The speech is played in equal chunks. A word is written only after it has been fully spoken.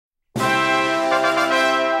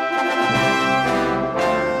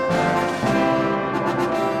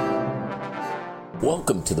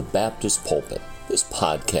Welcome to the Baptist Pulpit. This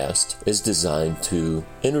podcast is designed to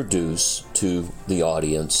introduce to the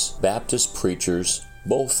audience Baptist preachers,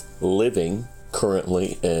 both living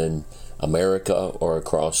currently in America or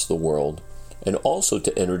across the world, and also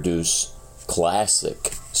to introduce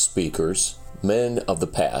classic speakers, men of the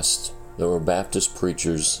past. There were Baptist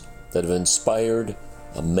preachers that have inspired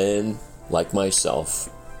men like myself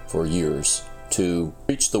for years to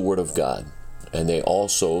preach the Word of God. And they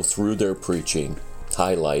also, through their preaching,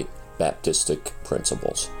 highlight Baptistic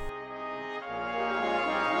principles.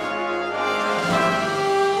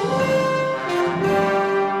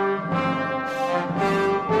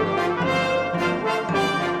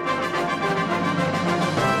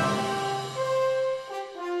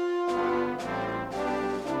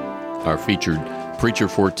 Our featured preacher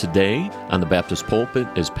for today on the Baptist Pulpit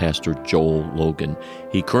is Pastor Joel Logan.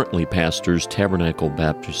 He currently pastors Tabernacle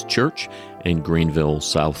Baptist Church in Greenville,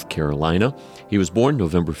 South Carolina. He was born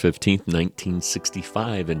November 15th,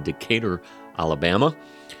 1965 in Decatur, Alabama,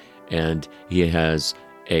 and he has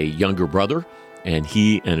a younger brother, and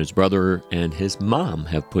he and his brother and his mom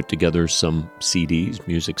have put together some CDs,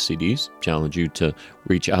 music CDs. Challenge you to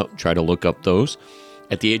reach out and try to look up those.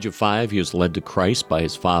 At the age of 5, he was led to Christ by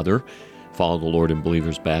his father, followed the Lord in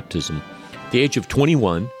believer's baptism. At the age of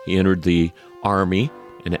 21, he entered the Army,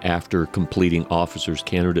 and after completing officer's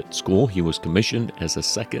candidate school, he was commissioned as a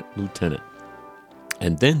second lieutenant.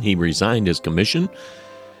 And then he resigned his commission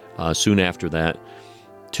soon after that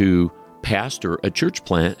to pastor a church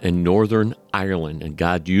plant in Northern Ireland. And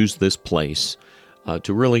God used this place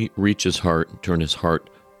to really reach his heart and turn his heart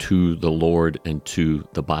to the Lord and to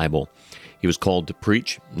the Bible. He was called to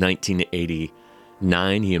preach.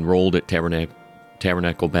 1989, he enrolled at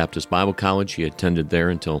Tabernacle Baptist Bible College. He attended there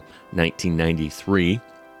until 1993.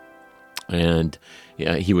 And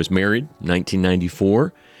he was married in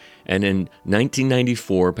 1994. And in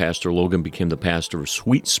 1994, Pastor Logan became the pastor of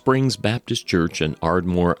Sweet Springs Baptist Church in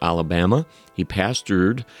Ardmore, Alabama. He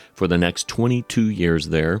pastored for the next 22 years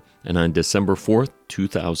there. And on December 4th,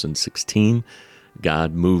 2016,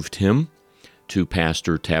 God moved him to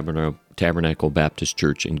pastor Tabernacle Baptist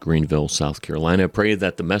Church in Greenville, South Carolina. I pray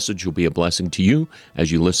that the message will be a blessing to you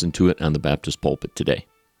as you listen to it on the Baptist Pulpit today.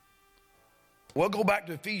 We'll go back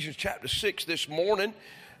to Ephesians chapter 6 this morning.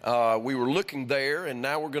 We were looking there, and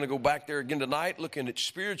now we're going to go back there again tonight, looking at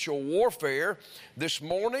spiritual warfare this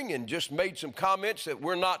morning, and just made some comments that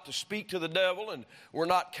we're not to speak to the devil, and we're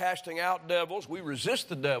not casting out devils. We resist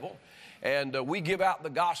the devil, and we give out the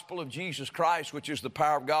gospel of Jesus Christ, which is the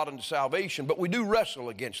power of God unto salvation, but we do wrestle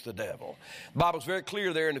against the devil. The Bible's very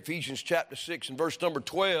clear there in Ephesians chapter 6 and verse number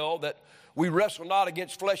 12 that we wrestle not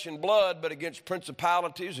against flesh and blood, but against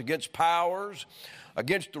principalities, against powers,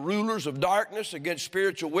 against the rulers of darkness, against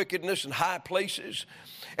spiritual wickedness in high places.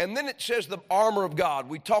 And then it says the armor of God.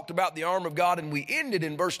 We talked about the armor of God, and we ended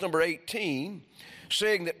in verse number 18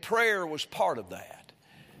 saying that prayer was part of that,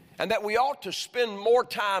 and that we ought to spend more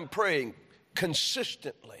time praying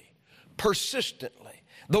consistently, persistently.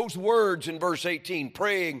 Those words in verse 18,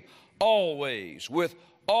 praying always with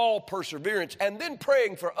all perseverance, and then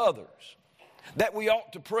praying for others. That we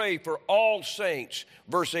ought to pray for all saints,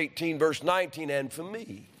 verse 18, verse 19, and for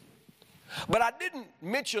me. But I didn't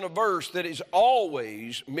mention a verse that is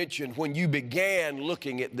always mentioned when you began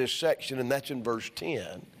looking at this section, and that's in verse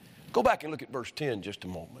 10. Go back and look at verse 10 just a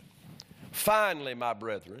moment. Finally, my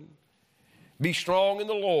brethren, be strong in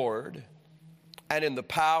the Lord and in the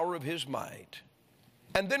power of his might.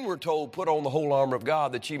 And then we're told, put on the whole armor of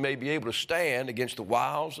God that ye may be able to stand against the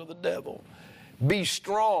wiles of the devil. Be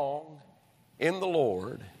strong in the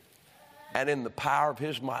Lord and in the power of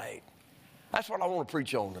his might. That's what I want to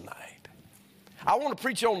preach on tonight. I want to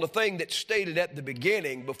preach on the thing that's stated at the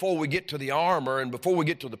beginning before we get to the armor and before we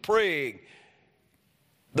get to the praying.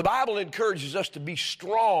 The Bible encourages us to be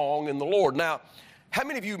strong in the Lord. Now, how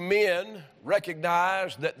many of you men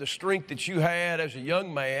recognize that the strength that you had as a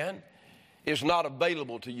young man is not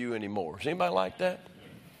available to you anymore? Is anybody like that?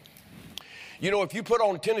 You know, if you put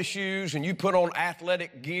on tennis shoes and you put on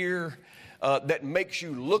athletic gear that makes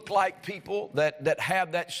you look like people that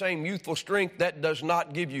have that same youthful strength, that does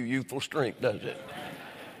not give you youthful strength, does it?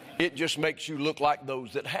 It just makes you look like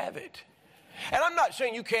those that have it. And I'm not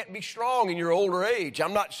saying you can't be strong in your older age.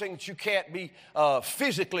 I'm not saying that you can't be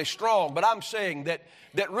physically strong, but I'm saying that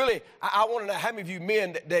really, I want to know how many of you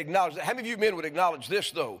men that acknowledge that. How many of you men would acknowledge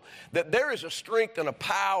this, though? That there is a strength and a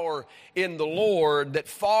power in the Lord that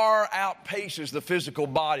far outpaces the physical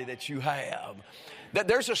body that you have. That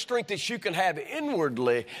there's a strength that you can have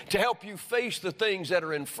inwardly to help you face the things that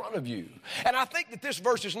are in front of you. And I think that this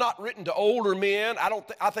verse is not written to older men.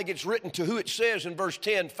 I think it's written to who it says in verse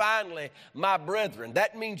 10, finally, my brethren.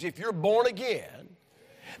 That means if you're born again,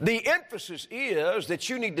 the emphasis is that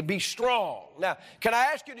you need to be strong. Now, can I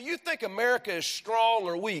ask you, do you think America is strong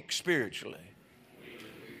or weak spiritually?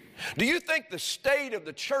 Do you think the state of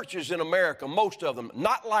the churches in America, most of them,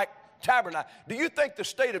 not like Tabernacle, do you think the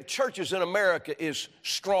state of churches in America is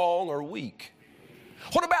strong or weak?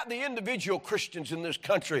 What about the individual Christians in this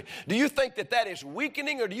country? Do you think that that is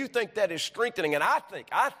weakening or do you think that is strengthening? And I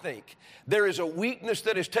think there is a weakness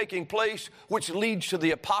that is taking place which leads to the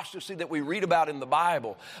apostasy that we read about in the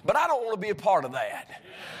Bible. But I don't want to be a part of that.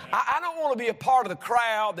 I don't want to be a part of the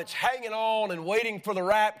crowd that's hanging on and waiting for the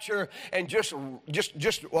rapture and just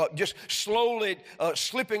slowly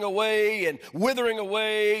slipping away and withering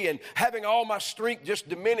away and having all my strength just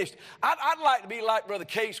diminished. I'd like to be like Brother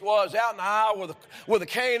Case was out in the aisle with a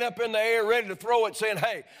cane up in the air ready to throw it saying,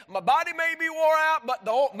 hey, my body may be wore out, but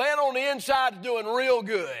the man on the inside is doing real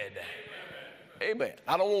good. Amen.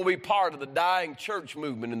 I don't want to be part of the dying church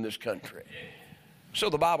movement in this country. So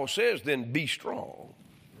the Bible says then be strong.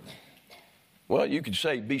 Well, you could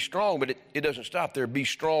say be strong, but it doesn't stop there. Be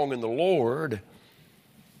strong in the Lord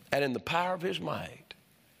and in the power of his might.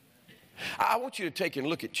 I want you to take and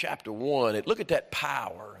look at chapter 1 and look at that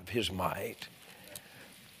power of his might.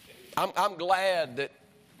 I'm glad that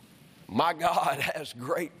my God has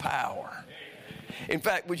great power. In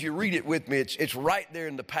fact, would you read it with me? It's right there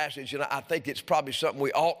in the passage, and I think it's probably something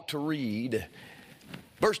we ought to read.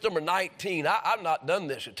 Verse number 19. I've not done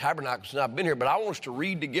this at Tabernacle since I've been here, but I want us to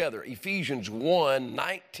read together Ephesians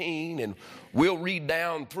 1:19, and we'll read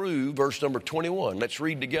down through verse number 21. Let's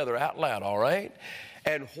read together out loud, all right?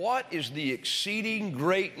 And what is the exceeding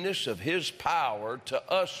greatness of his power to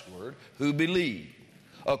usward who believe,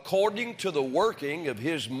 according to the working of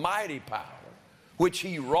his mighty power, which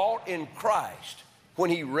he wrought in Christ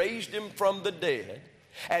when he raised him from the dead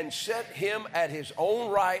and set him at his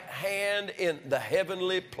own right hand in the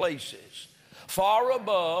heavenly places, far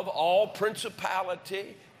above all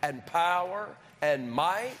principality and power and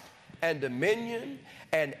might and dominion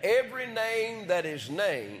and every name that is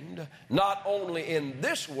named, not only in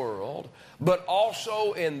this world, but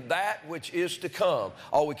also in that which is to come.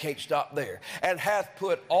 Oh, we can't stop there. And hath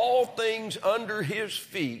put all things under his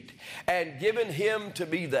feet, and given him to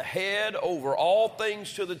be the head over all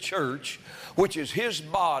things to the church, which is his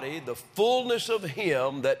body, the fullness of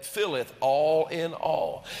him that filleth all in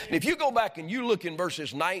all. And if you go back and you look in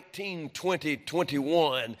verses 19, 20,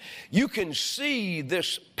 21, you can see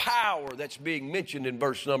this power that's being mentioned in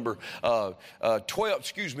verse number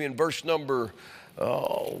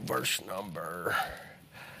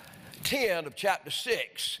 10 of chapter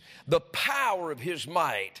 6, the power of his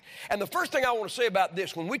might. And the first thing I want to say about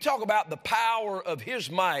this, when we talk about the power of his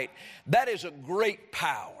might, that is a great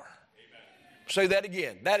power. Amen. Say that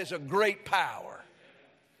again. That is a great power.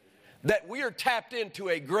 That we are tapped into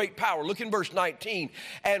a great power. Look in verse 19.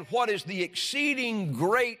 And what is the exceeding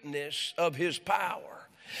greatness of his power?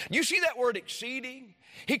 You see that word exceeding?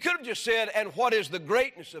 He could have just said, and what is the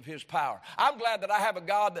greatness of his power? I'm glad that I have a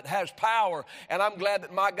God that has power, and I'm glad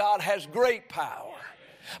that my God has great power.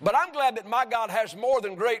 But I'm glad that my God has more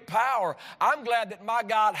than great power. I'm glad that my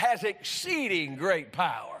God has exceeding great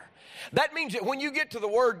power. That means that when you get to the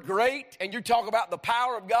word great and you talk about the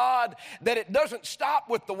power of God, that it doesn't stop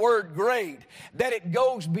with the word great, that it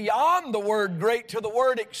goes beyond the word great to the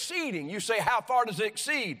word exceeding. You say, how far does it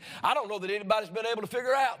exceed? I don't know that anybody's been able to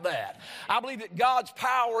figure out that. I believe that God's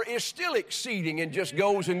power is still exceeding and just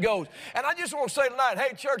goes and goes. And I just want to say tonight,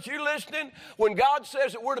 hey church, you listening? When God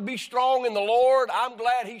says that we're to be strong in the Lord, I'm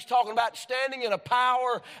glad he's talking about standing in a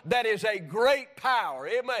power that is a great power.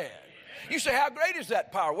 Amen. You say, how great is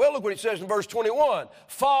that power? Well, look what it says in verse 21.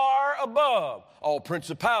 Far above all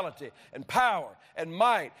principality and power and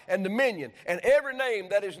might and dominion and every name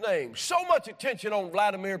that is named. So much attention on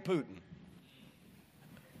Vladimir Putin.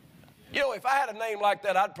 You know, if I had a name like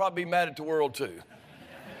that, I'd probably be mad at the world too.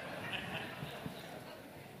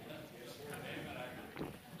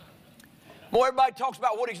 Boy, everybody talks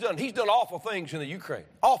about what he's done. He's done awful things in the Ukraine.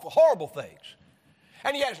 Awful, horrible things.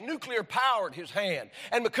 And he has nuclear power at his hand.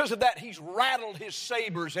 And because of that, he's rattled his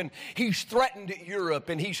sabers and he's threatened Europe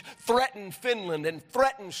and he's threatened Finland and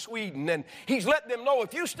threatened Sweden. And he's let them know,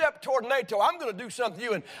 if you step toward NATO, I'm going to do something to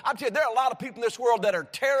you. And I tell you, there are a lot of people in this world that are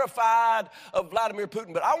terrified of Vladimir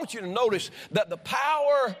Putin. But I want you to notice that the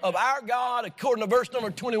power of our God, according to verse number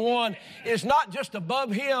 21, is not just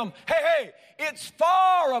above him. Hey, it's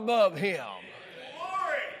far above him.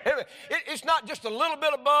 Glory. It's not just a little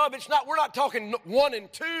bit above. We're not talking 1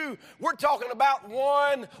 and 2. We're talking about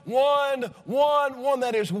one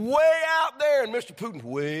that is way out there, and Mr. Putin's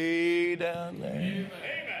way down there. Amen.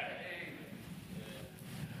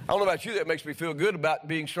 I don't know about you, that makes me feel good about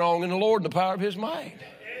being strong in the Lord and the power of His might.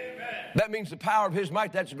 That means the power of His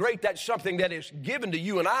might. That's great. That's something that is given to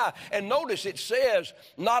you and I. And notice it says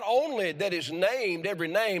not only that is named, every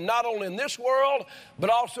name, not only in this world, but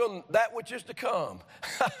also in that which is to come.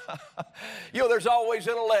 There's always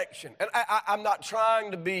an election. And I'm not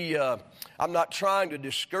trying to be, I'm not trying to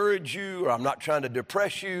discourage you, or I'm not trying to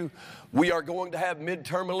depress you. We are going to have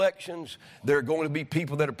midterm elections. There are going to be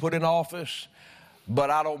people that are put in office.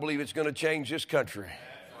 But I don't believe it's going to change this country.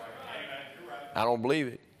 I don't believe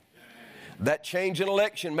it. That change in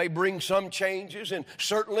election may bring some changes, and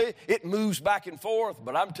certainly it moves back and forth.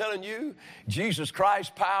 But I'm telling you, Jesus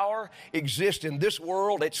Christ's power exists in this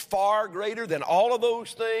world. It's far greater than all of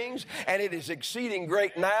those things, and it is exceeding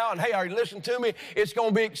great now. And hey, are you listening to me? It's going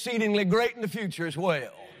to be exceedingly great in the future as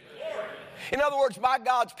well. In other words, my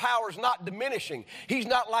God's power is not diminishing. He's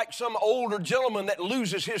not like some older gentleman that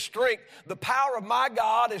loses his strength. The power of my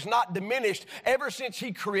God is not diminished. Ever since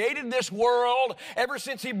He created this world, ever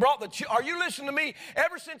since He brought are you listening to me?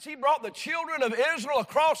 Ever since He brought the children of Israel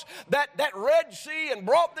across that Red Sea and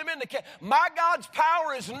brought them into my God's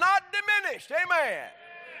power is not diminished. Amen.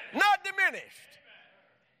 Not diminished.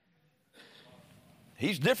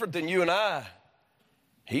 He's different than you and I.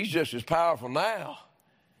 He's just as powerful now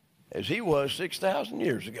as He was 6,000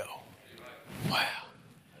 years ago. Wow.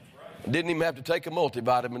 Didn't even have to take a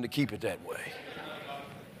multivitamin to keep it that way.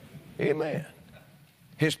 Amen.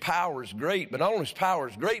 His power is great, but not only His power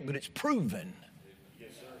is great, but it's proven.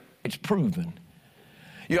 It's proven.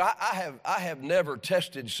 I have never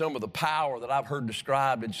tested some of the power that I've heard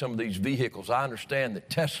described in some of these vehicles. I understand that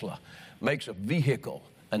Tesla makes a vehicle,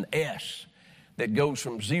 an S, that goes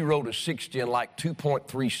from 0 to 60 in like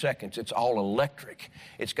 2.3 seconds. It's all electric.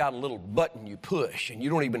 It's got a little button you push, and you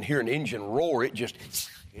don't even hear an engine roar. It's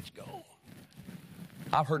gone.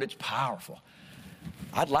 I've heard it's powerful.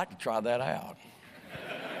 I'd like to try that out.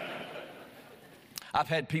 I've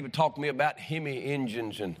had people talk to me about Hemi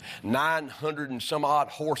engines and 900 and some odd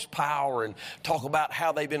horsepower, and talk about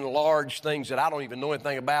how they've enlarged things that I don't even know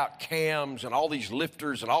anything about, cams and all these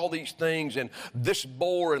lifters and all these things, and this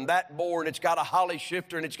bore and that bore, and it's got a Holly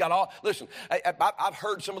shifter, and it's got all. Listen, I've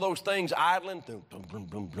heard some of those things idling.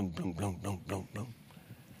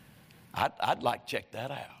 I'd like to check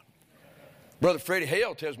that out. Brother Freddie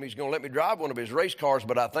Hale tells me he's going to let me drive one of his race cars,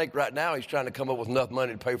 but I think right now he's trying to come up with enough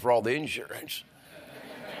money to pay for all the insurance.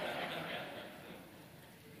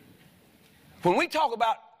 When we talk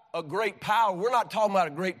about a great power, we're not talking about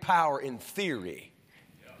a great power in theory.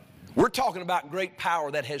 We're talking about great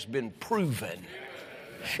power that has been proven.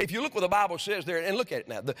 If you look what the Bible says there, and look at it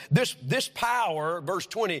now. This power, verse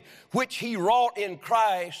 20, which He wrought in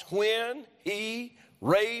Christ when He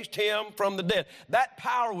raised Him from the dead. That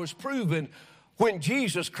power was proven when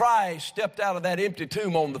Jesus Christ stepped out of that empty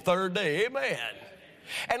tomb on the third day. Amen.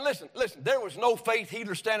 And listen, there was no faith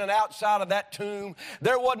healer standing outside of that tomb.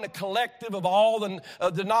 There wasn't a collective of all the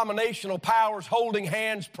denominational powers holding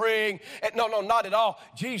hands, praying. No, not at all.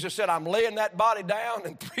 Jesus said, I'm laying that body down,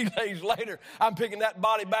 and 3 days later, I'm picking that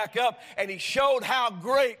body back up, and He showed how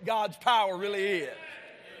great God's power really is.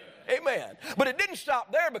 Amen. But it didn't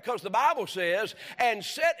stop there, because the Bible says, and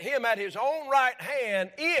set Him at His own right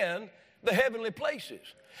hand in the heavenly places.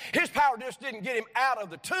 His power just didn't get Him out of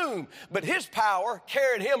the tomb, but His power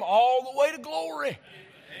carried Him all the way to glory.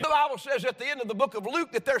 The Bible says at the end of the book of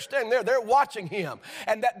Luke that they're standing there, they're watching Him,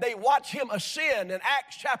 and that they watch Him ascend. In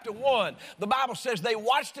Acts chapter 1, the Bible says they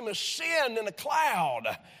watched Him ascend in a cloud.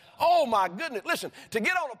 Oh my goodness. Listen, to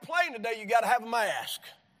get on a plane today, you got to have a mask.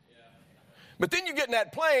 But then you get in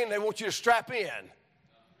that plane, they want you to strap in.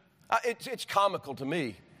 It's comical to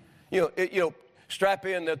me. Strap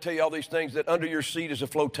in, they'll tell you all these things, that under your seat is a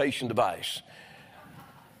flotation device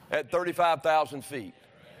at 35,000 feet,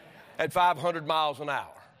 at 500 miles an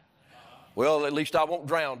hour. Well, at least I won't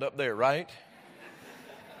drown up there, right?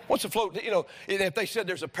 What's a float? If they said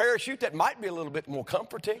there's a parachute, that might be a little bit more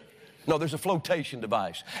comforting. No, there's a flotation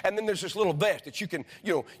device. And then there's this little vest that you can,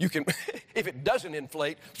 if it doesn't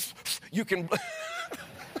inflate, you can.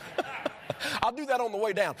 I'll do that on the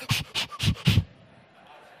way down.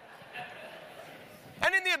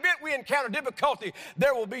 And in the event we encounter difficulty,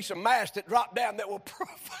 there will be some masks that drop down that will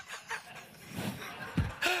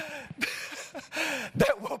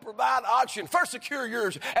provide oxygen. First secure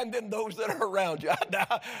yours, and then those that are around you.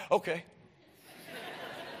 Okay.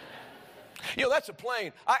 That's a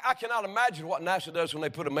plane. I cannot imagine what NASA does when they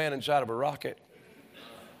put a man inside of a rocket.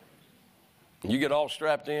 You get all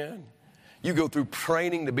strapped in. You go through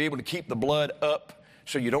training to be able to keep the blood up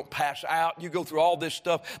so you don't pass out. You go through all this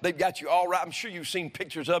stuff. They've got you all right. I'm sure you've seen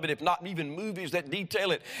pictures of it, if not even movies that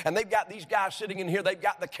detail it. And they've got these guys sitting in here. They've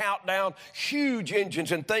got the countdown, huge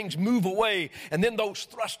engines, and things move away. And then those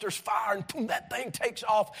thrusters fire, and boom, that thing takes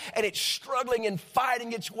off. And it's struggling and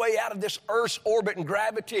fighting its way out of this Earth's orbit and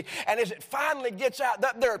gravity. And as it finally gets out,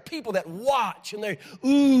 there are people that watch, and they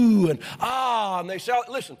ooh and ah. And they say,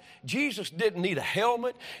 listen, Jesus didn't need a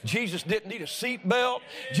helmet. Jesus didn't need a seatbelt.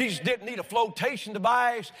 Jesus didn't need a flotation device.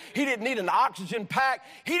 He didn't need an oxygen pack.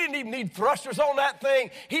 He didn't even need thrusters on that thing.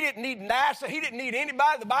 He didn't need NASA. He didn't need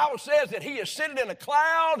anybody. The Bible says that he ascended in a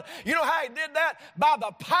cloud. You know how he did that? By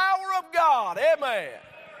the power of God. Amen.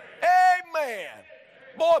 Amen.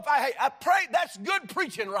 Boy, I pray, that's good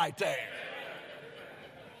preaching right there.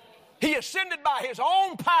 He ascended by his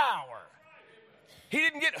own power. He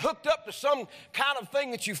didn't get hooked up to some kind of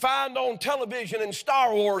thing that you find on television in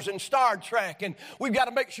Star Wars and Star Trek, and we've got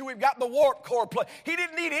to make sure we've got the warp core play. He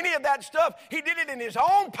didn't need any of that stuff. He did it in his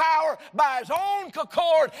own power, by his own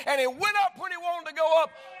accord, and he went up when he wanted to go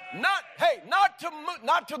up.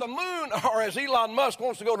 Not to the moon, or as Elon Musk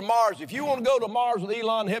wants to go to Mars. If you want to go to Mars with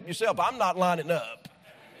Elon, help yourself. I'm not lining up.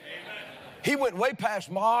 Amen. He went way past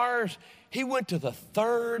Mars. He went to the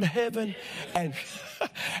third heaven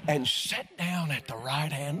and sat down at the right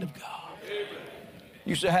hand of God.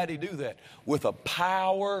 You say, how did he do that? With a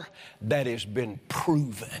power that has been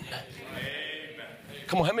proven.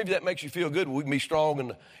 Come on, how many of that makes you feel good? We can be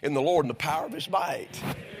strong in the Lord and the power of his might.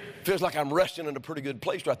 Feels like I'm resting in a pretty good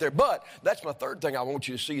place right there. But that's my third thing I want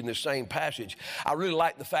you to see in this same passage. I really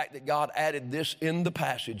like the fact that God added this in the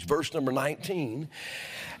passage, verse number 19.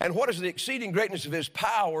 And what is the exceeding greatness of his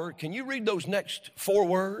power? Can you read those next 4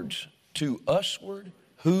 words? To usward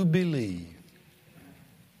who believe.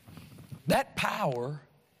 That power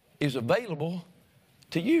is available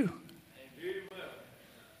to you.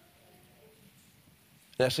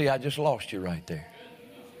 Now see, I just lost you right there.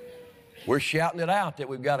 We're shouting it out that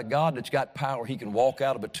we've got a God that's got power. He can walk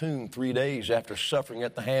out of a tomb 3 days after suffering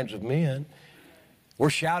at the hands of men.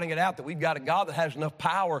 We're shouting it out that we've got a God that has enough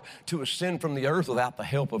power to ascend from the earth without the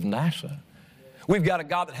help of NASA. We've got a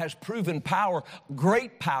God that has proven power,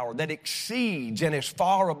 great power that exceeds and is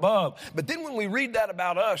far above. But then when we read that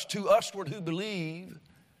about us, to usward who believe,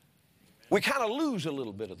 we kind of lose a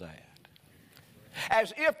little bit of that.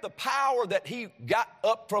 As if the power that he got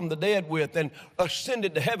up from the dead with and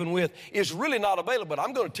ascended to heaven with is really not available. But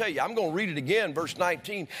I'm going to tell you, I'm going to read it again, verse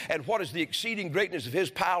 19. And what is the exceeding greatness of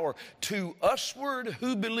his power to usward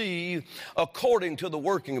who believe according to the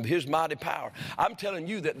working of his mighty power. I'm telling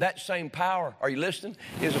you that same power, are you listening,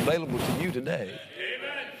 is available to you today.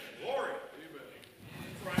 Amen. Glory.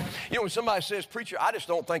 Amen. You know, when somebody says, preacher, I just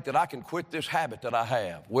don't think that I can quit this habit that I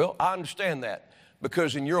have. Well, I understand that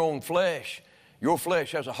because in your own flesh, your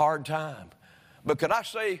flesh has a hard time. But could I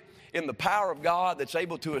say, in the power of God that's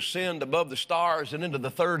able to ascend above the stars and into the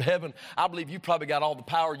third heaven, I believe you probably got all the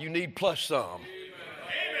power you need plus some. Amen.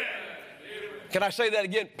 Can I say that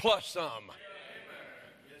again? Plus some.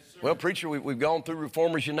 Well, preacher, we've gone through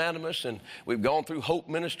Reformers Unanimous, and we've gone through Hope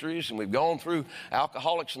Ministries, and we've gone through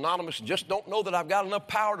Alcoholics Anonymous, and just don't know that I've got enough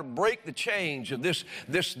power to break the chains of this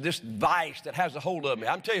vice that has a hold of me.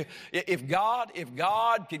 I'm telling you, if God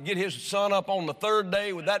could get his son up on the third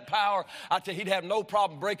day with that power, I tell you, he'd have no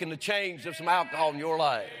problem breaking the chains of some alcohol in your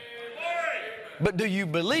life. But do you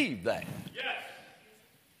believe that?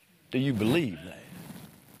 Do you believe that?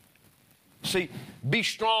 See, be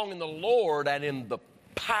strong in the Lord and in the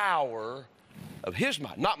power of his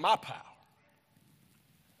might, not my power.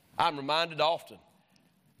 I'm reminded often,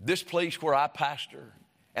 this place where I pastor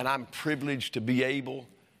and I'm privileged to be able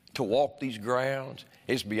to walk these grounds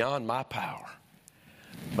is beyond my power.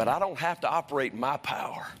 But I don't have to operate my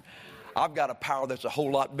power. I've got a power that's a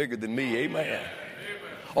whole lot bigger than me. Amen.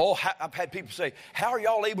 Oh, I've had people say, how are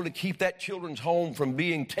y'all able to keep that children's home from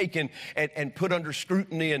being taken and put under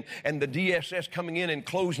scrutiny and the DSS coming in and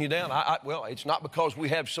closing you down? Well, it's not because we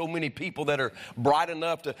have so many people that are bright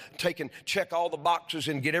enough to check all the boxes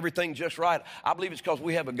and get everything just right. I believe it's because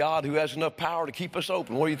we have a God who has enough power to keep us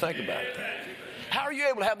open. What do you think about that? How are you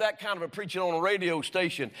able to have that kind of a preaching on a radio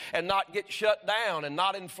station and not get shut down and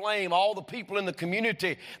not inflame all the people in the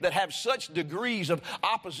community that have such degrees of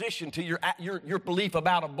opposition to your belief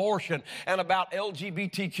about abortion and about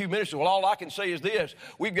LGBTQ ministry? Well, all I can say is this.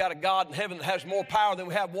 We've got a God in heaven that has more power than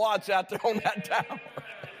we have watts out there on that tower.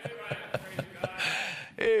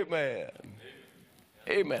 Amen.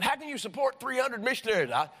 Amen. How can you support 300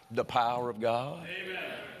 missionaries? The power of God. Amen.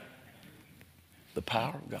 The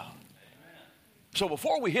power of God. So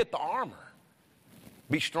before we hit the armor,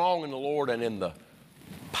 Be strong in the Lord and in the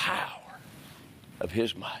power of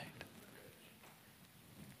His might.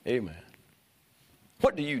 Amen.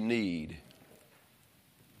 What do you need?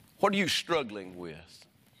 What are you struggling with?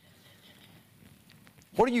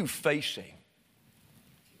 What are you facing?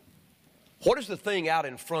 What is the thing out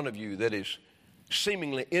in front of you that is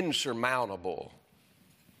seemingly insurmountable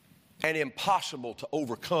and impossible to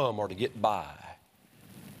overcome or to get by?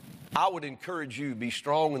 I would encourage you to be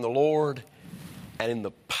strong in the Lord and in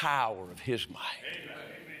the power of His might.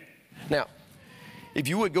 Amen. Now, if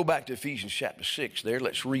you would go back to Ephesians chapter 6 there,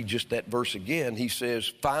 let's read just that verse again. He says,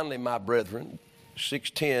 finally, my brethren,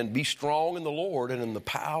 6:10, be strong in the Lord and in the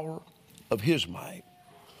power of His might.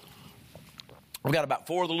 I've got about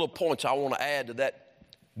 4 of the little points I want to add to that.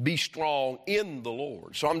 Be strong in the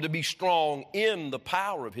Lord. So I'm to be strong in the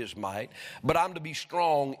power of His might, but I'm to be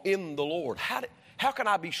strong in the Lord. How can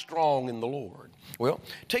I be strong in the Lord? Well,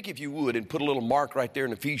 take, if you would, and put a little mark right there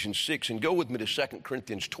in Ephesians 6 and go with me to 2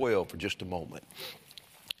 Corinthians 12 for just a moment.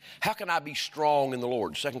 How can I be strong in the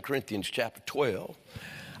Lord? 2 Corinthians chapter 12.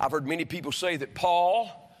 I've heard many people say that Paul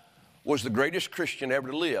was the greatest Christian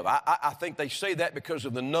ever to live. I think they say that because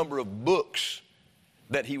of the number of books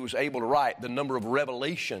that he was able to write, the number of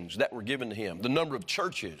revelations that were given to him, the number of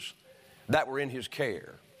churches that were in his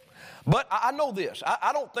care. But I know this.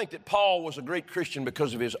 I don't think that Paul was a great Christian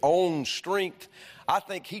because of his own strength. I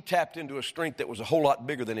think he tapped into a strength that was a whole lot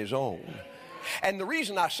bigger than his own. And the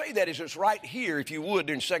reason I say that is it's right here, if you would,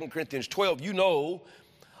 in 2 Corinthians 12, you know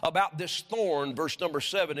about this thorn, verse number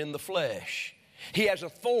 7, in the flesh. He has a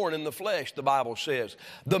thorn in the flesh, the Bible says,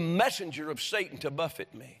 the messenger of Satan to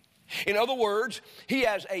buffet me. In other words, he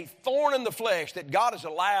has a thorn in the flesh that God has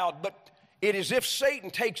allowed, but it is as if Satan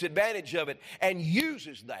takes advantage of it and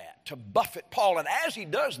uses that to buffet Paul. And as he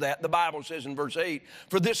does that, the Bible says in verse 8,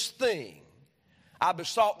 for this thing I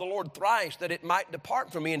besought the Lord thrice that it might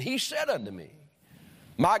depart from me. And He said unto me,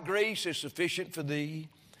 my grace is sufficient for thee,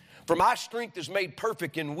 for my strength is made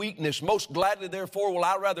perfect in weakness. Most gladly, therefore, will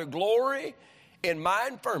I rather glory in my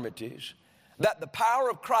infirmities, that the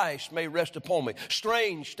power of Christ may rest upon me.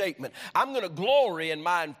 Strange statement. I'm going to glory in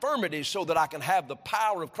my infirmities so that I can have the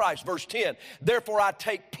power of Christ. Verse 10, therefore I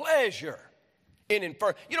take pleasure in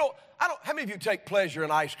infirmity. You know, how many of you take pleasure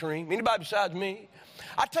in ice cream? Anybody besides me?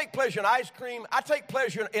 I take pleasure in ice cream. I take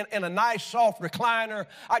pleasure in a nice soft recliner.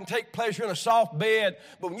 I can take pleasure in a soft bed.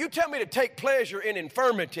 But when you tell me to take pleasure in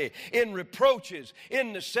infirmity, in reproaches,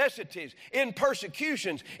 in necessities, in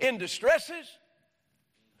persecutions, in distresses,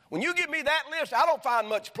 when you give me that list, I don't find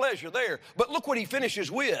much pleasure there. But look what he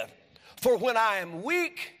finishes with. For when I am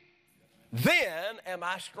weak, then am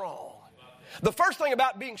I strong. The first thing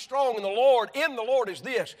about being strong in the Lord is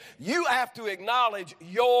this. You have to acknowledge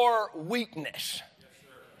your weakness.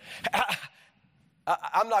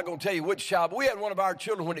 I'm not going to tell you which child, but we had one of our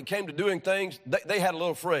children, when it came to doing things, they had a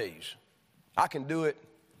little phrase. I can do it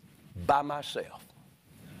by myself.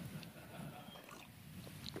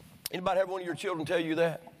 Anybody have one of your children tell you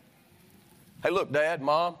that? Hey, look, Dad,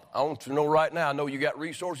 Mom, I want you to know right now, I know you got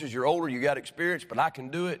resources, you're older, you got experience, but I can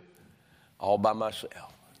do it all by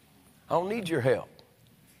myself. I don't need your help.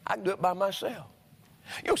 I can do it by myself.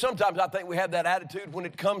 You know, sometimes I think we have that attitude when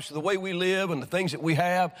it comes to the way we live and the things that we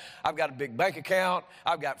have. I've got a big bank account.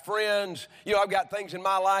 I've got friends. You know, I've got things in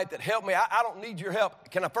my life that help me. I don't need your help.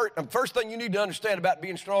 First thing you need to understand about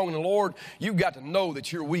being strong in the Lord, you've got to know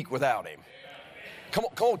that you're weak without Him. Come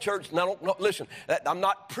on, church. Now, listen, I'm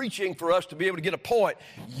not preaching for us to be able to get a point.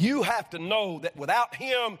 You have to know that without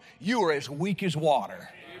Him, you are as weak as water.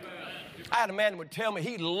 I had a man who would tell me,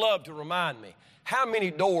 he loved to remind me how many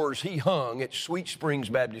doors he hung at Sweet Springs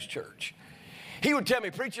Baptist Church. He would tell me,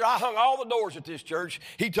 preacher, I hung all the doors at this church.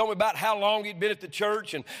 He told me about how long he'd been at the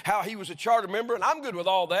church and how he was a charter member, and I'm good with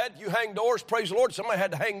all that. You hang doors, praise the Lord. Somebody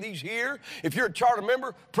had to hang these here. If you're a charter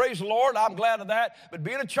member, praise the Lord, I'm glad of that. But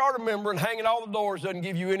being a charter member and hanging all the doors doesn't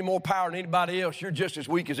give you any more power than anybody else. You're just as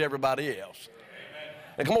weak as everybody else.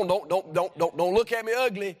 And come on, don't look at me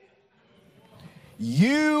ugly.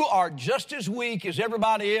 You are just as weak as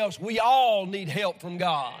everybody else. We all need help from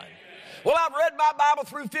God. Well, I've read my Bible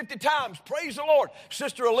through 50 times. Praise the Lord.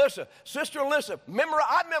 Sister Alyssa,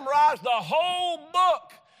 I memorized the whole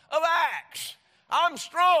book of Acts. I'm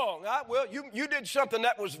strong. Well, you did something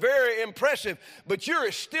that was very impressive, but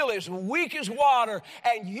you're still as weak as water,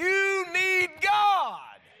 and you need God.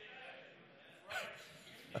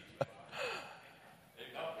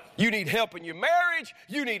 You need help in your marriage.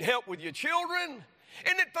 You need help with your children.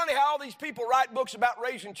 Isn't it funny how all these people write books about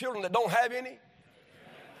raising children that don't have any?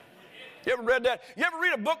 You ever read that? You ever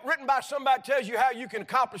read a book written by somebody that tells you how you can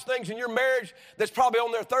accomplish things in your marriage that's probably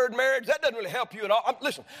on their third marriage? That doesn't really help you at all.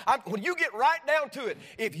 Listen, when you get right down to it,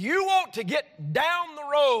 if you want to get down the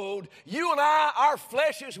road, you and I, our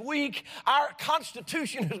flesh is weak, our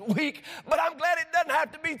constitution is weak, but I'm glad it doesn't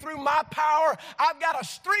have to be through my power. I've got a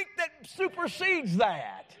strength that supersedes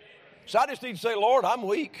that. So I just need to say, Lord, I'm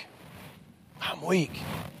weak. I'm weak.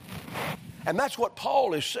 And that's what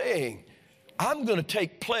Paul is saying. I'm going to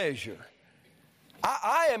take pleasure.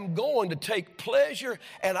 I am going to take pleasure,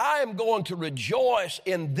 and I am going to rejoice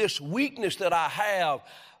in this weakness that I have,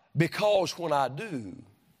 because when I do,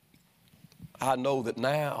 I know that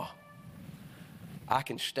now I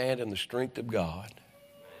can stand in the strength of God.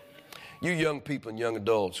 You young people and young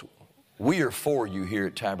adults, we are for you here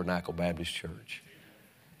at Tabernacle Baptist Church.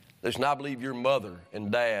 Listen, I believe your mother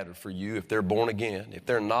and dad are for you if they're born again. If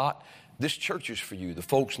they're not, this church is for you. The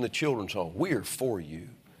folks in the children's home, we are for you.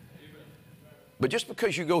 But just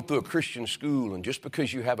because you go through a Christian school and just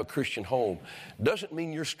because you have a Christian home doesn't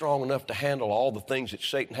mean you're strong enough to handle all the things that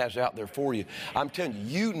Satan has out there for you. I'm telling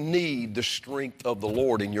you, you need the strength of the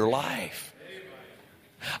Lord in your life.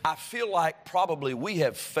 I feel like probably we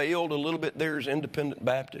have failed a little bit there as Independent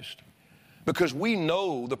Baptists because we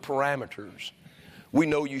know the parameters. We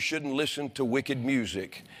know you shouldn't listen to wicked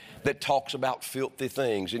music that talks about filthy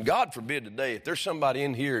things. And God forbid today, if there's somebody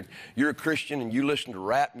in here, you're a Christian and you listen to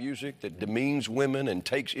rap music that demeans women and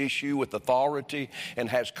takes issue with authority and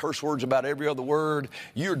has curse words about every other word,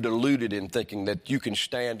 you're deluded in thinking that you can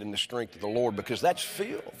stand in the strength of the Lord, because that's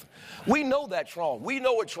filth. We know that's wrong. We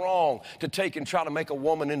know it's wrong to take and try to make a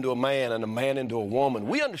woman into a man and a man into a woman.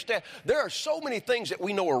 We understand there are so many things that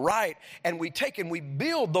we know are right, and we take and we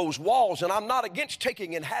build those walls. And I'm not against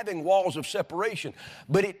taking and having walls of separation,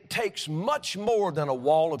 but it takes much more than a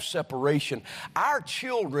wall of separation. Our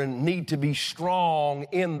children need to be strong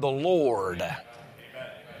in the Lord.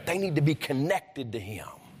 They need to be connected to Him.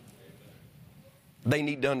 They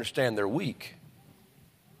need to understand they're weak.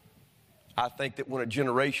 I think that when a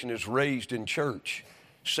generation is raised in church,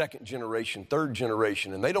 second generation, third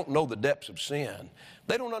generation, and they don't know the depths of sin,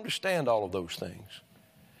 they don't understand all of those things.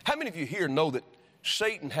 How many of you here know that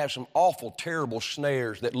Satan has some awful, terrible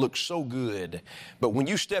snares that look so good, but when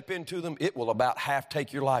you step into them, it will about half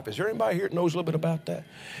take your life? Is there anybody here that knows a little bit about that?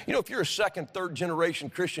 You know, if you're a second, third generation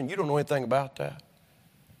Christian, you don't know anything about that.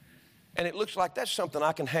 And it looks like that's something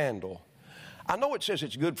I can handle. I know it says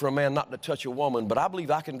it's good for a man not to touch a woman, but I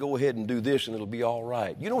believe I can go ahead and do this and it'll be all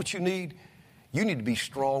right. You know what you need? You need to be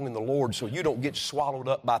strong in the Lord so you don't get swallowed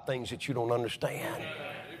up by things that you don't understand.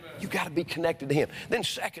 You got to be connected to Him. Then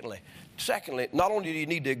secondly, not only do you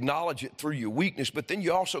need to acknowledge it through your weakness, but then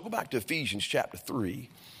you also go back to Ephesians chapter 3.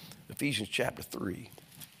 Ephesians chapter 3.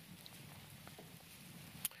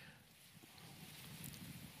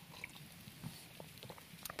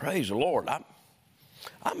 Praise the Lord.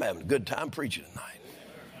 I'm having a good time preaching tonight.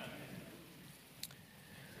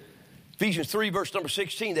 Ephesians 3, verse number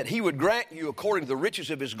 16, that He would grant you, according to the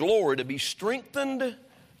riches of His glory, to be strengthened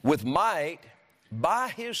with might by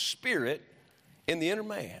His Spirit in the inner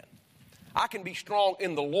man. I can be strong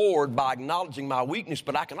in the Lord by acknowledging my weakness,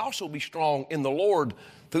 but I can also be strong in the Lord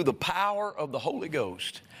through the power of the Holy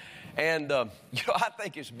Ghost. And, I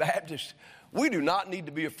think as Baptists, we do not need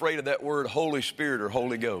to be afraid of that word Holy Spirit or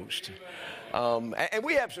Holy Ghost. And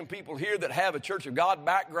we have some people here that have a Church of God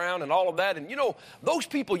background and all of that. And, those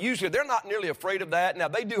people usually, they're not nearly afraid of that. Now,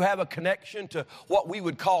 they do have a connection to what we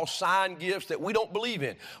would call sign gifts that we don't believe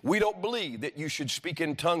in. We don't believe that you should speak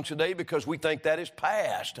in tongues today because we think that is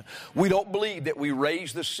past. We don't believe that we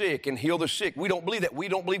raise the sick and heal the sick. We don't believe that. We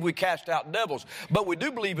don't believe we cast out devils. But we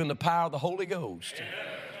do believe in the power of the Holy Ghost.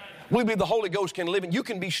 We believe the Holy Ghost can live in. You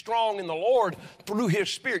can be strong in the Lord through His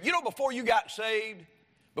Spirit. Before you got saved,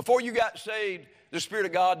 the Spirit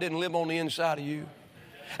of God didn't live on the inside of you.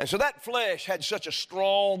 And so that flesh had such a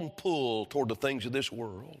strong pull toward the things of this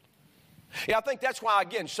world. Yeah, I think that's why,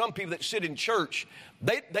 again, some people that sit in church,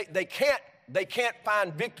 they can't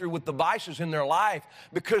find victory with the vices in their life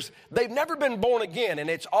because they've never been born again. And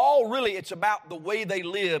it's about the way they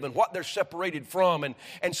live and what they're separated from.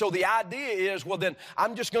 And so the idea is, well, then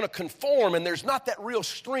I'm just going to conform, and there's not that real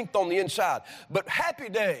strength on the inside. But happy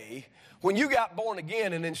day when you got born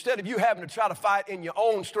again, and instead of you having to try to fight in your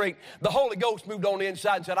own strength, the Holy Ghost moved on the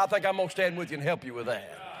inside and said, I think I'm going to stand with you and help you with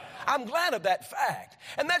that. I'm glad of that fact.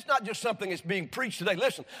 And that's not just something that's being preached today.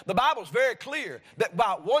 Listen, the Bible's very clear that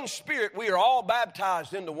by one Spirit we are all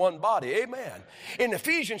baptized into one body. Amen. In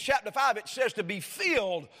Ephesians chapter 5, it says to be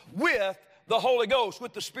filled with the Holy Ghost,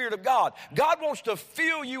 with the Spirit of God. God wants to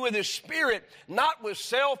fill you with His Spirit, not with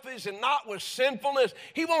selfish and not with sinfulness.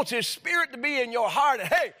 He wants His Spirit to be in your heart. And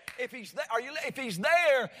hey, if He's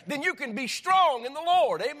there, then you can be strong in the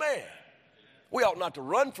Lord. Amen. We ought not to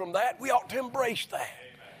run from that. We ought to embrace that.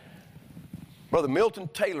 Brother Milton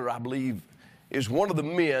Taylor, I believe, is one of the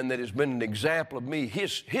men that has been an example of me.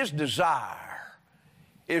 His desire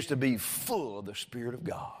is to be full of the Spirit of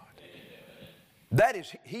God. That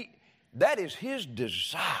is his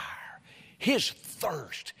desire, his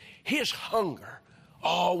thirst, his hunger.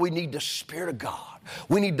 Oh, we need the Spirit of God.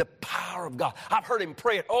 We need the power of God. I've heard him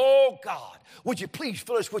pray it. Oh, God, would you please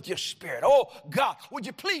fill us with your Spirit? Oh, God, would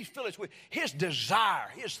you please fill us with his desire,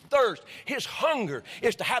 his thirst, his hunger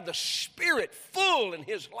is to have the Spirit full in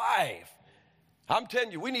his life. I'm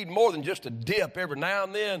telling you, we need more than just a dip every now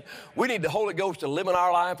and then. We need the Holy Ghost to live in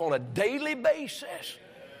our life on a daily basis.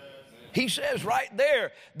 He says right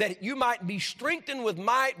there that you might be strengthened with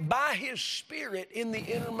might by His Spirit in the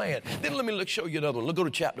inner man. Then let me show you another one. Go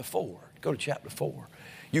to chapter 4. Go to chapter 4.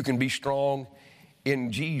 You can be strong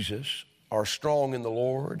in Jesus or strong in the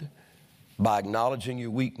Lord by acknowledging your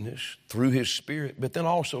weakness through His Spirit. But then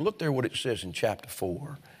also, look there what it says in chapter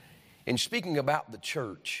 4. In speaking about the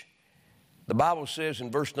church, the Bible says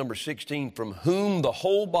in verse number 16, from whom the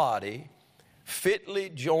whole body fitly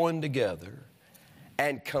joined together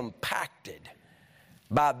and compacted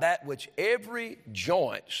by that which every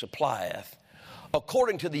joint supplieth,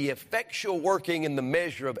 according to the effectual working in the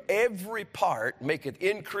measure of every part, maketh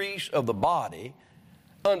increase of the body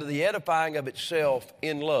unto the edifying of itself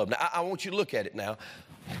in love. Now, I want you to look at it now.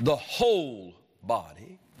 The whole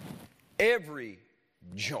body, every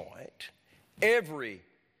joint, every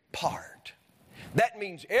part. That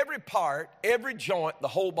means every part, every joint, the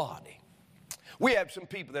whole body. We have some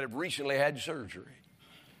people that have recently had surgery.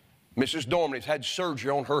 Mrs. Dorman has had surgery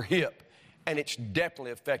on her hip, and it's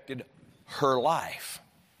definitely affected her life.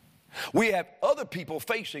 We have other people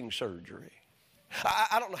facing surgery.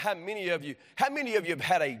 I don't know how many of you have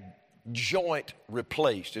had a joint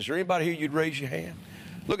replaced. Is there anybody here you'd raise your hand?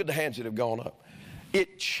 Look at the hands that have gone up.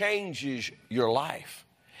 It changes your life.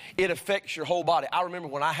 It affects your whole body. I remember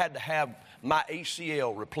when I had to have my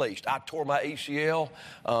ACL replaced. I tore my ACL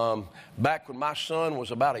back when my son was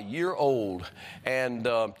about a year old, and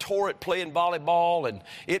tore it playing volleyball, and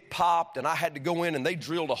it popped, and I had to go in, and they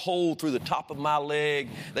drilled a hole through the top of my leg.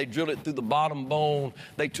 They drilled it through the bottom bone.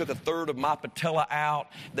 They took a third of my patella out.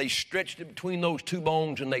 They stretched it between those two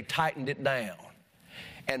bones, and they tightened it down.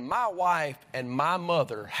 And my wife and my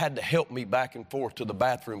mother had to help me back and forth to the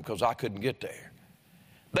bathroom because I couldn't get there.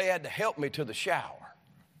 They had to help me to the shower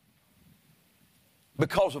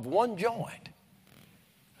because of one joint.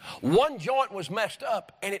 One joint was messed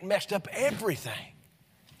up, and it messed up everything.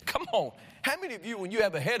 Come on. How many of you, when you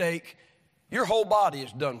have a headache, your whole body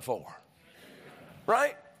is done for?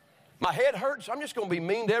 Right? My head hurts. I'm just going to be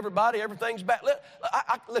mean to everybody. Everything's bad.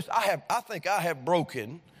 Listen, I think I have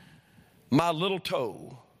broken my little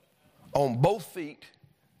toe on both feet,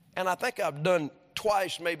 and I think I've done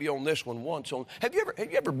twice, maybe on this one once. Have you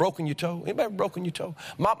ever broken your toe? Anybody ever broken your toe?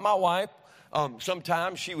 My wife,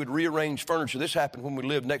 sometimes she would rearrange furniture. This happened when we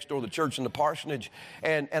lived next door to the church in the parsonage.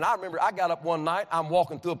 And I remember I got up one night. I'm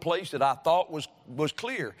walking through a place that I thought was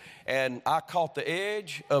clear. And I caught the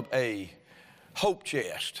edge of a hope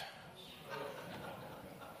chest.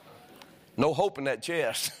 No hope in that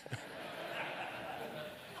chest.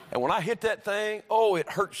 And when I hit that thing, oh, it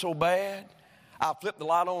hurt so bad. I flipped the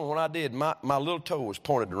light on, and when I did, my little toe was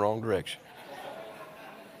pointed the wrong direction.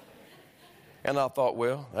 And I thought,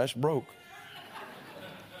 well, that's broke.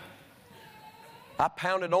 I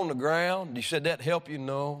pounded on the ground. He said, that help you?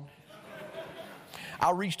 No. I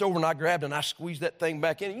reached over and I grabbed it and I squeezed that thing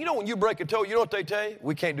back in. You know when you break a toe, you know what they tell you?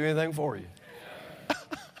 We can't do anything for you.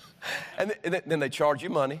 And then they charge you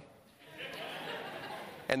money.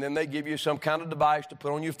 And then they give you some kind of device to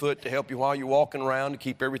put on your foot to help you while you're walking around to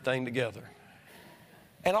keep everything together.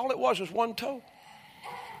 And all it was one toe.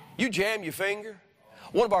 You jam your finger.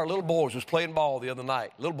 One of our little boys was playing ball the other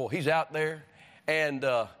night. Little boy, he's out there. And,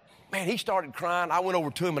 man, he started crying. I went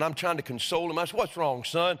over to him, and I'm trying to console him. I said, what's wrong,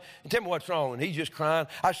 son? And tell me what's wrong. And he's just crying.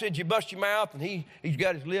 I said, you bust your mouth? And he's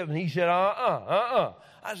got his lip, and he said, I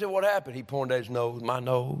said, what happened? He pointed at his nose, my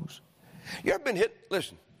nose. You ever been hit?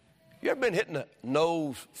 Listen, you ever been hitting the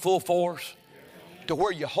nose full force to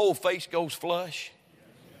where your whole face goes flush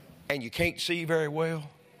and you can't see very well?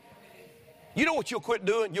 You know what you'll quit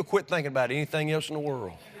doing? You'll quit thinking about anything else in the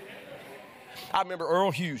world. I remember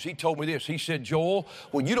Earl Hughes, he told me this. He said, Joel,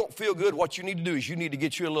 when you don't feel good, what you need to do is you need to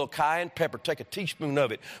get you a little cayenne pepper, take a teaspoon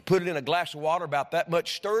of it, put it in a glass of water about that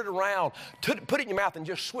much, stir it around, put it in your mouth and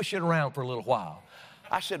just swish it around for a little while.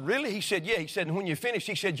 I said, really? He said, yeah. He said, and when you finish,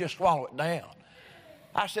 he said, just swallow it down.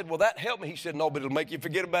 I said, well, that helped me. He said, no, but it'll make you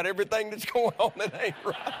forget about everything that's going on that ain't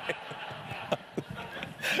right.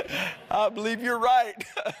 I believe you're right.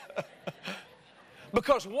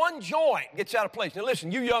 Because one joint gets out of place. Now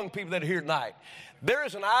listen, you young people that are here tonight, there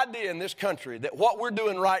is an idea in this country that what we're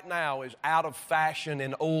doing right now is out of fashion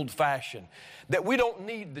and old fashioned, that we don't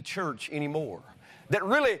need the church anymore. That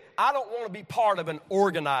really, I don't want to be part of an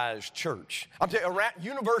organized church. I'm telling you, around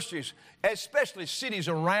universities, especially cities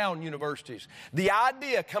around universities, the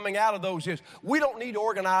idea coming out of those is we don't need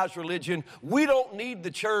organized religion. We don't need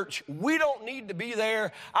the church. We don't need to be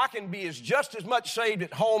there. I can be just as much saved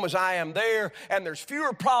at home as I am there, and there's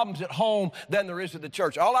fewer problems at home than there is at the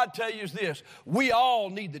church. All I tell you is this, we all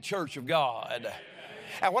need the church of God.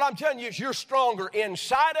 And what I'm telling you is you're stronger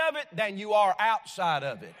inside of it than you are outside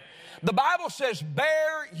of it. The Bible says,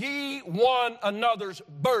 bear ye one another's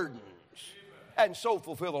burdens, and so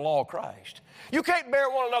fulfill the law of Christ. You can't bear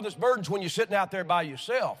one another's burdens when you're sitting out there by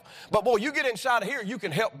yourself. But boy, you get inside of here, you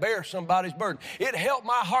can help bear somebody's burden. It helped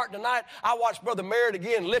my heart tonight. I watched Brother Merritt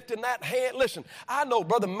again lifting that hand. Listen, I know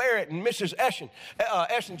Brother Merritt and Mrs.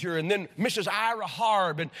 Essinger and then Mrs. Ira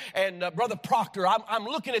Harb and Brother Proctor. I'm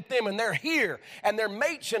looking at them and they're here and they're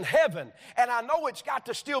mates in heaven. And I know it's got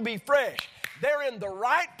to still be fresh. They're in the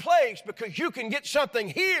right place because you can get something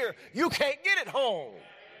here you can't get at home.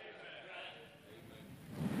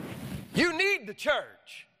 You need the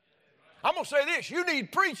church. I'm going to say this, you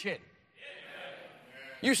need preaching.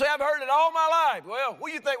 You say, I've heard it all my life. Well, what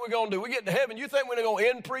do you think we're going to do? We get to heaven, you think we're going to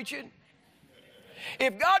end preaching?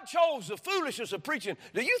 If God chose the foolishness of preaching,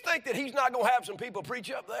 do you think that he's not going to have some people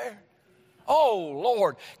preach up there? Oh,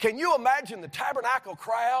 Lord, can you imagine the tabernacle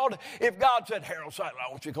crowd if God said, Harold Sightler, I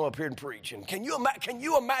want you to come up here and preach. And can you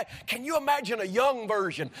imagine a young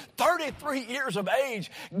version, 33 years of age,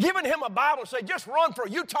 giving him a Bible and say, just run for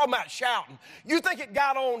it. You talking about shouting. You think it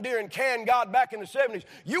got on during Can God back in the 70s.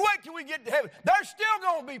 You wait till we get to heaven. They're still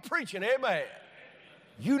going to be preaching, amen.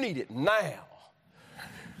 You need it now.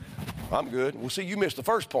 I'm good. Well, see, you missed the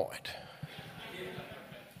first point.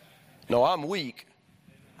 No, I'm weak.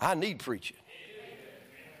 I need preaching.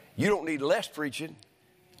 You don't need less preaching.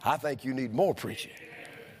 I think you need more preaching.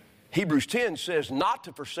 Hebrews 10 says not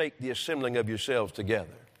to forsake the assembling of yourselves together,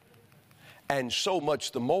 and so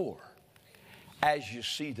much the more as you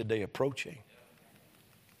see the day approaching.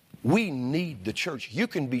 We need the church. You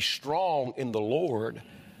can be strong in the Lord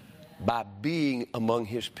by being among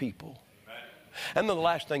his people. And then the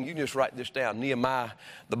last thing, you can just write this down. Nehemiah,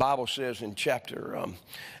 the Bible says in chapter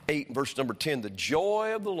 8, verse number 10, the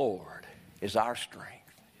joy of the Lord is our strength.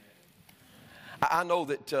 I know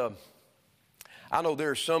that, there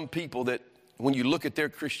are some people that when you look at their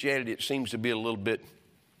Christianity, it seems to be a little bit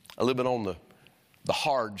on the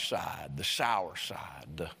hard side, the sour side,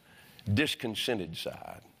 the discontented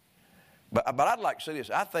side. But I'd like to say this.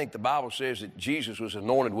 I think the Bible says that Jesus was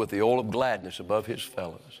anointed with the oil of gladness above his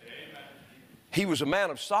fellows. He was a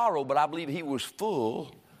man of sorrow, but I believe he was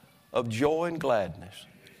full of joy and gladness.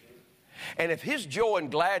 And if his joy and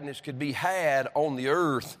gladness could be had on the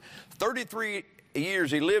earth, 33 years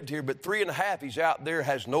he lived here, but 3.5 he's out there,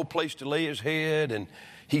 has no place to lay his head, and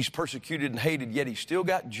he's persecuted and hated, yet he's still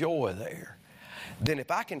got joy there. Then if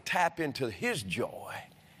I can tap into his joy,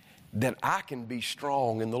 then I can be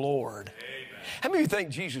strong in the Lord. Amen. How many of you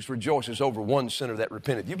think Jesus rejoices over one sinner that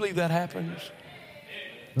repented? Do you believe that happens?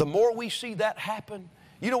 The more we see that happen,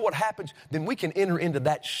 you know what happens? Then we can enter into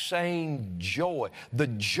that same joy. The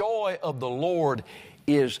joy of the Lord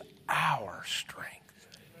is our strength.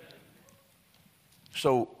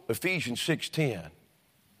 So Ephesians 6:10,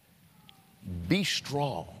 be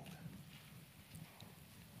strong.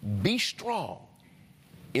 Be strong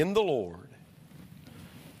in the Lord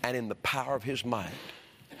and in the power of his might.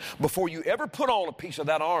 Before you ever put on a piece of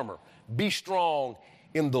that armor, be strong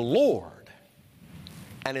in the Lord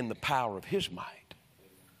and in the power of his might.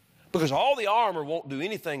 Because all the armor won't do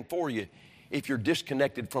anything for you if you're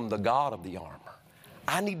disconnected from the God of the armor.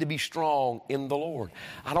 I need to be strong in the Lord.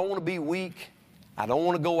 I don't want to be weak. I don't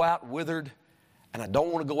want to go out withered. And I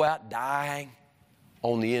don't want to go out dying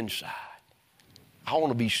on the inside. I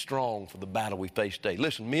want to be strong for the battle we face today.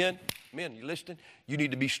 Listen, men, you listening? You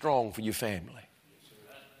need to be strong for your family.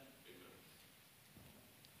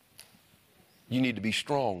 You need to be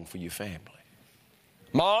strong for your family.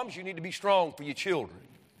 Moms, you need to be strong for your children.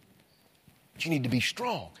 But you need to be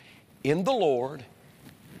strong in the Lord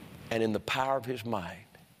and in the power of his might.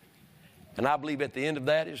 And I believe at the end of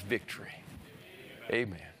that is victory.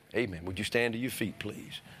 Amen. Amen. Would you stand to your feet,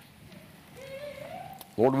 please?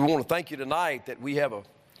 Lord, we want to thank you tonight that we have a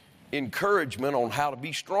encouragement on how to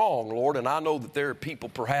be strong, Lord. And I know that there are people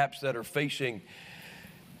perhaps that are facing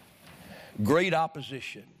great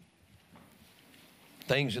opposition,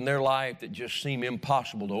 things in their life that just seem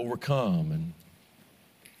impossible to overcome. And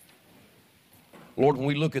Lord, when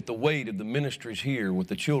we look at the weight of the ministries here with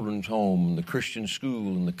the children's home and the Christian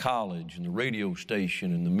school and the college and the radio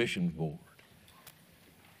station and the missions board,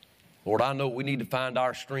 Lord, I know we need to find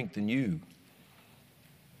our strength in you.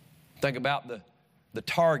 Think about the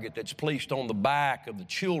target that's placed on the back of the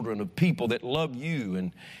children of people that love you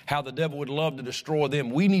and how the devil would love to destroy them.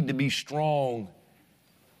 We need to be strong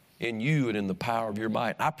in you and in the power of your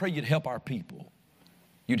might. I pray you'd help our people.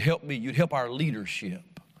 You'd help me. You'd help our leadership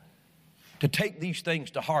to take these things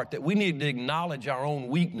to heart, that we need to acknowledge our own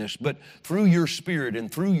weakness, but through your Spirit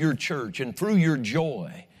and through your church and through your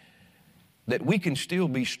joy, that we can still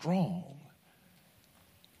be strong.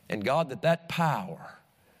 And God, that power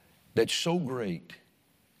that's so great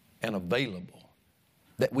and available,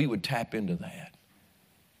 that we would tap into that.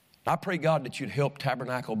 I pray, God, that you'd help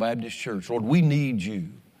Tabernacle Baptist Church. Lord, we need you.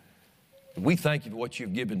 We thank you for what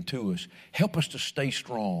you've given to us. Help us to stay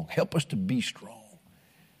strong. Help us to be strong.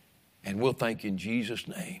 And we'll thank you in Jesus'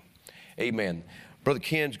 name. Amen. Brother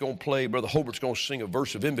Ken's going to play. Brother Hobart's going to sing a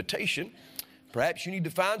verse of invitation. Perhaps you need to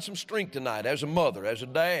find some strength tonight as a mother, as a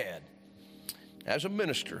dad, as a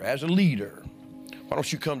minister, as a leader. Why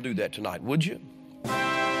don't you come do that tonight, would you?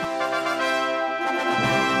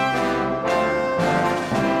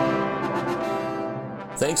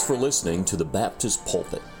 Thanks for listening to the Baptist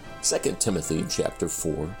Pulpit. 2 Timothy chapter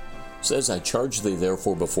 4 says, I charge thee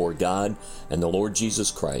therefore before God and the Lord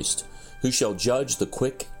Jesus Christ, who shall judge the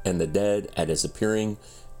quick and the dead at his appearing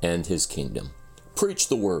and his kingdom. Preach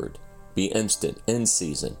the word, be instant, in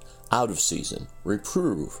season, out of season,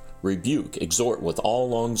 reprove, rebuke, exhort with all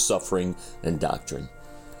long-suffering and doctrine.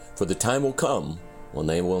 For the time will come when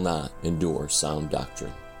they will not endure sound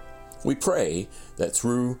doctrine. We pray that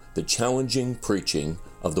through the challenging preaching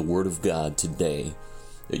of the Word of God today,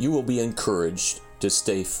 that you will be encouraged to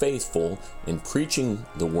stay faithful in preaching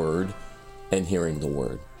the Word and hearing the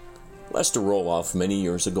Word. Lester Roloff many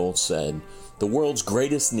years ago said, the world's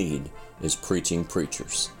greatest need is preaching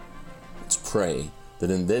preachers. Let's pray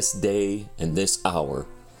that in this day and this hour,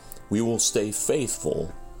 we will stay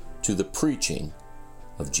faithful to the preaching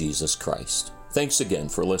of Jesus Christ. Thanks again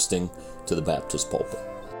for listening to the Baptist Pulpit.